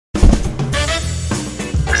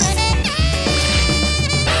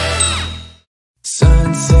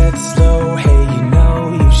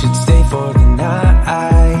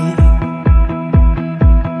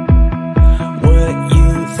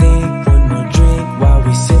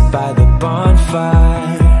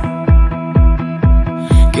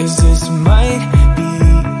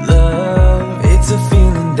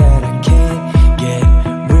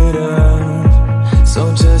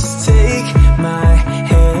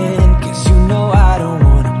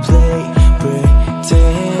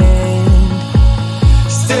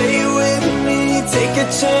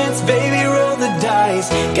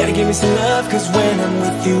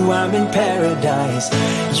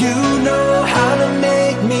paradise. You know how to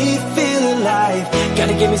make me feel alive.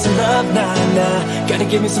 Gotta give me some love, nah, nah. Gotta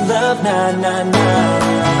give me some love, nah, nah, nah.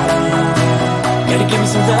 Gotta give me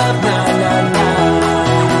some love, nah, nah, nah.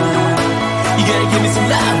 You gotta give me some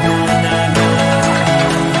love, nah, nah, nah.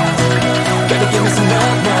 Gotta give me some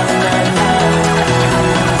love, nah, nah, nah.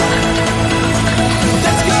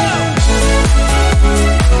 Let's go!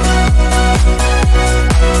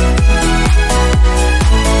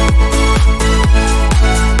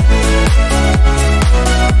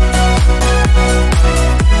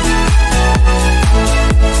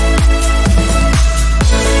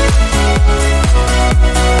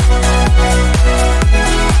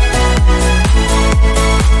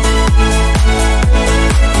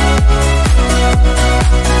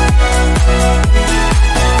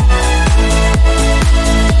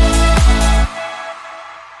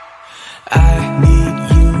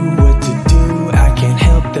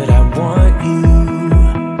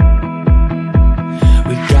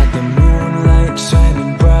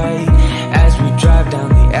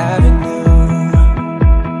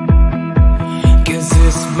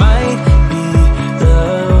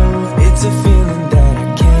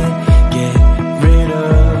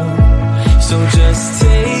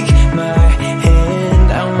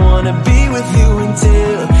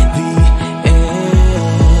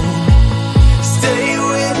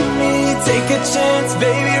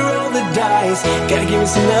 Gotta give me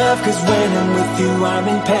some love, cause when I'm with you I'm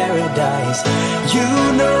in paradise. You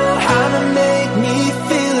know how to make me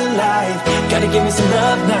feel alive. Gotta give me some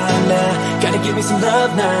love, nah, nah. Gotta give me some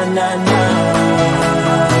love, nah, nah, nah.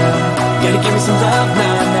 Gotta give me some love,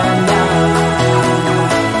 nah, nah, nah.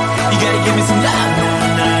 You gotta give me some love,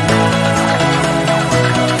 nah, nah, nah.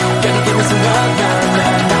 Gotta give me some love, nah,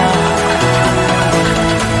 nah, nah.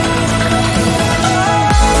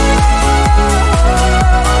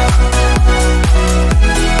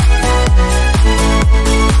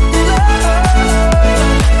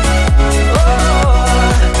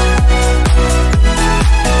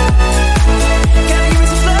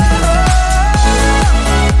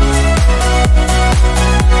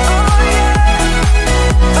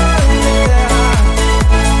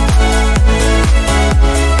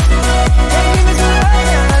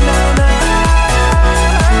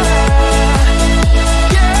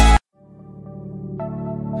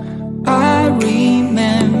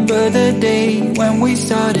 We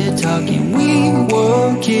started talking, we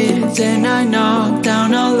were kids, and I knocked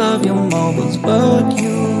down all of your mobiles, but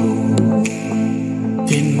you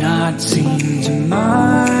did not seem to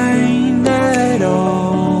mind at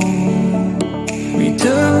all. We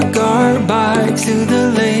took our bikes to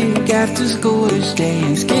the lake after schoolish day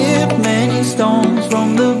and skipped many stones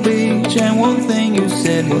from the beach, and one thing you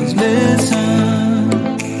said was, listen,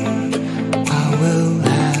 I will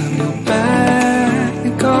have your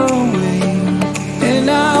back always.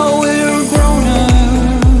 Now we're grown up,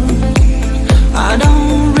 I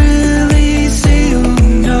don't really see you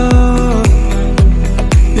enough.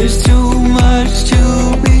 There's too much to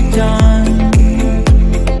be done,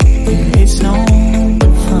 it's no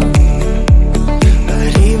fun.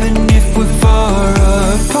 But even if we're far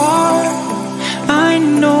apart, I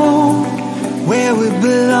know where we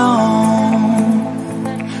belong.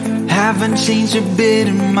 Haven't changed a bit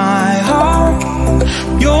in my heart.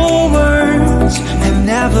 Your words have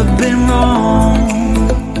never been wrong.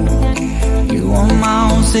 You are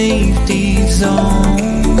my own safety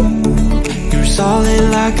zone. You're solid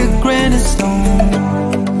like a granite stone.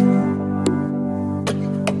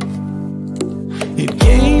 It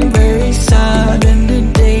came very sudden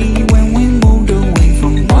today when we moved away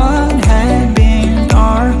from what had been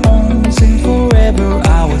our home since forever.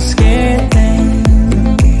 I was scared then,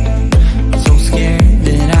 so scared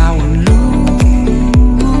that I would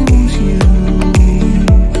lose you.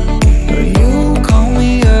 But you called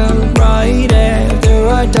me up right after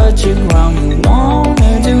I touched the ground. You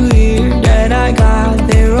wanted to hear that I got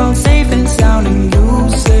there all safe and sound.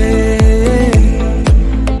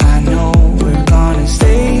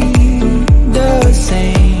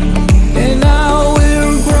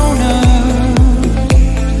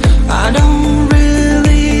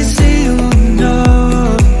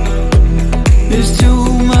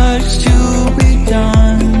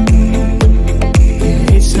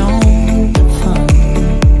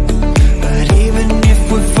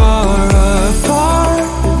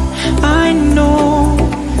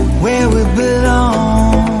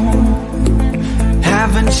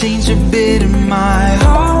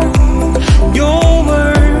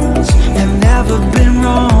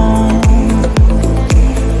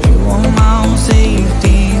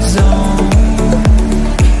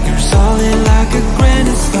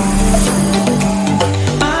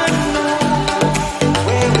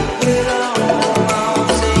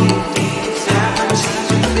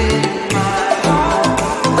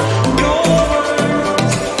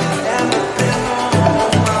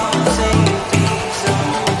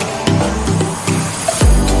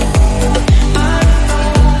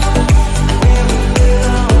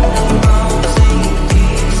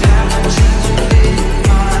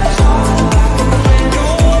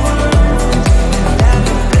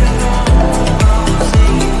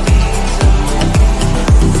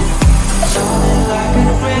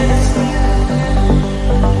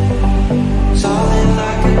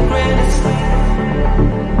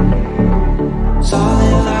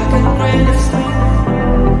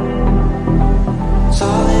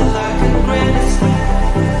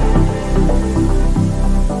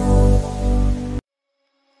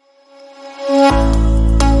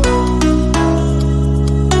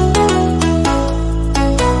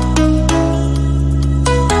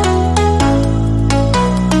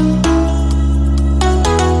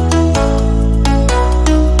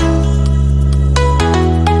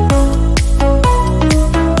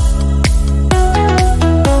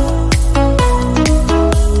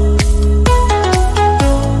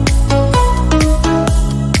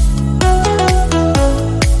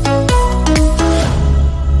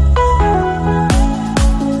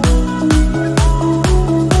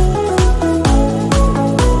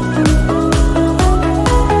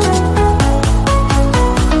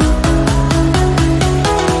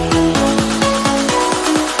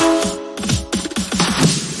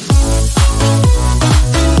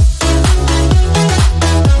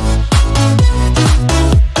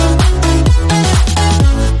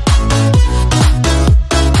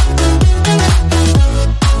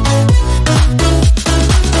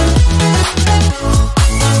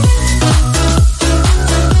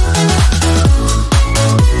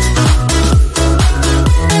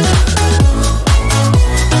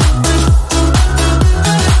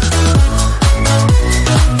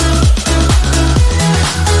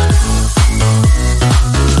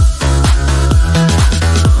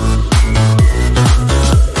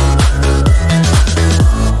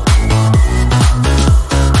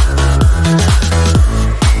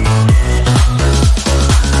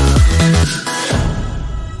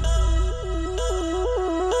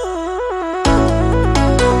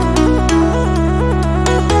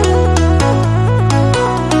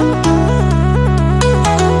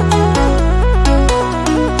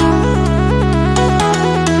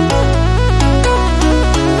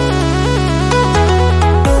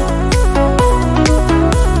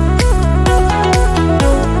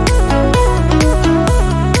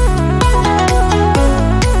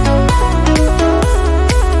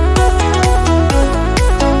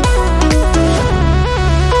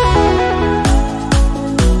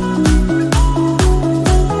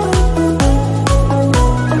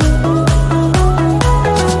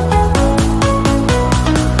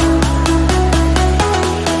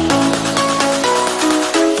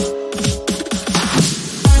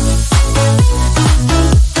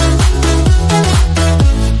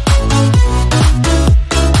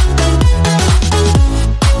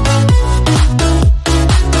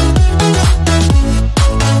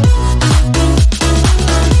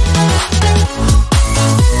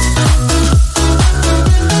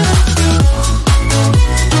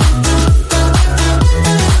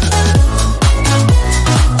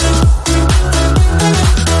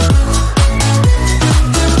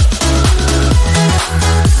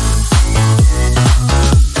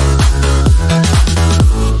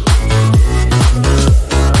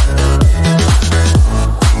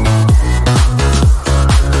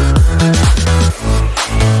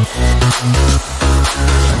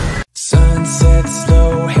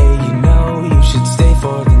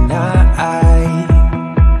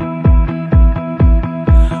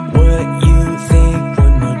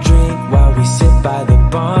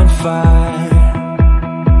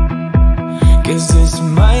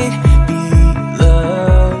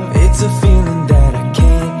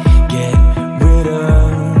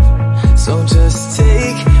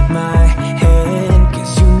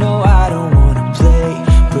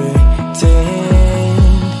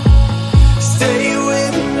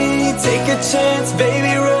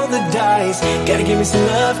 paradise. Gotta give me some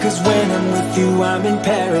love, cause when I'm with you, I'm in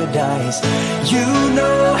paradise. You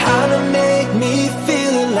know how to make me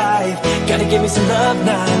feel alive. Gotta give me some love,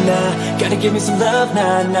 nah, nah. Gotta give me some love,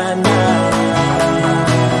 nah, nah, nah.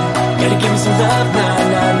 Gotta give me some love, nah,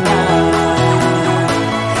 nah, nah.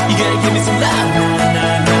 You gotta give me some love, nah,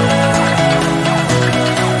 nah, nah.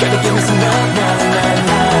 Gotta give me some love, nah, nah,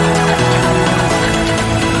 nah.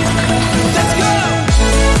 Let's go!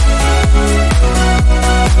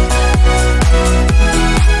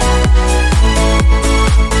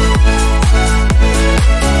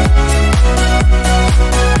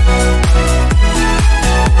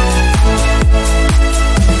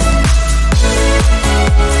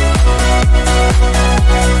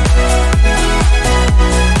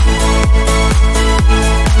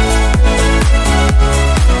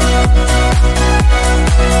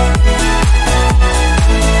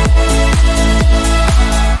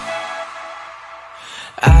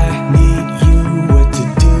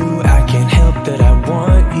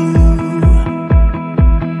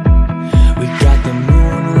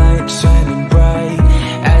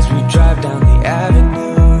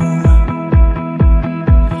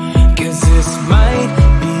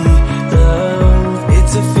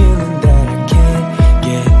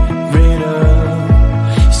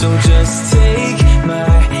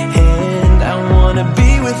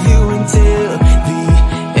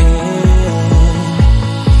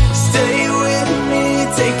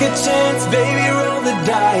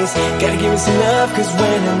 Gotta give me some love, cause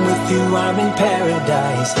when I'm with you, I'm in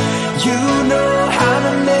paradise. You know how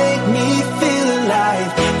to make me feel alive.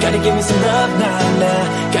 Gotta give me some love, nah, nah.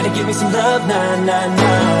 Gotta give me some love, nah, nah,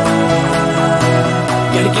 nah.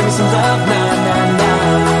 Gotta give me some love, nah, nah, nah.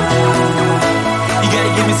 You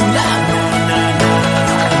gotta give me some love, nah, nah, nah.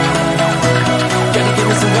 Gotta give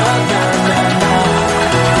me some love, nah, nah, nah.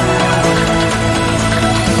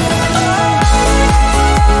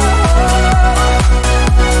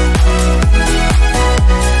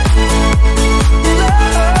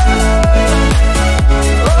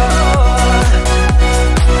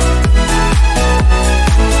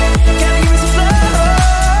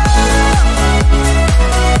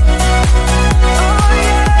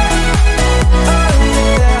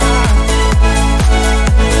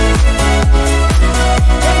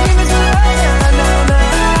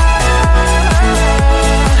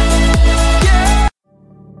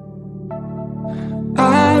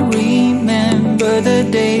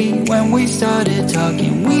 When we started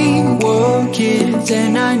talking, we were kids,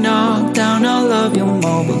 and I knocked down all of your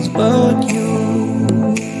mobiles, but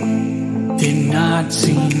you did not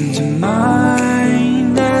seem to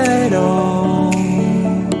mind at all.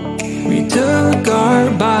 We took our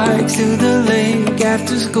bikes to the lake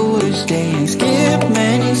after school each day and skipped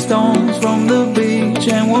many stones from the beach,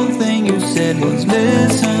 and one thing you said was,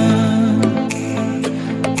 listen,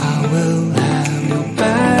 I will have your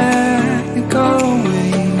back always.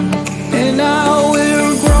 Now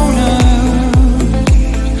we're grown up,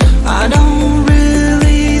 I don't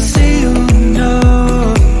really see you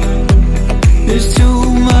enough. There's too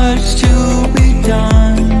much to be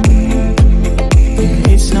done, and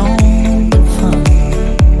it's no fun.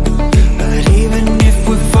 But even if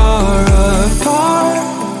we're far apart,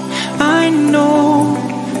 I know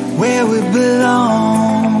where we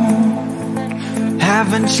belong.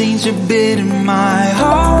 Haven't changed a bit in my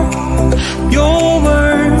heart. Your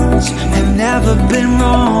words have never been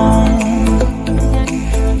wrong.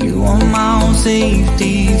 You are my own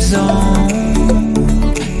safety zone.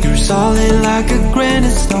 You're solid like a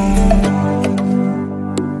granite stone.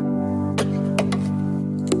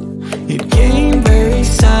 It came very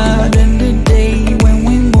sudden the day when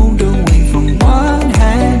we moved away from what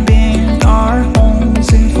had been our home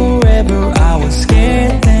since forever. I was scared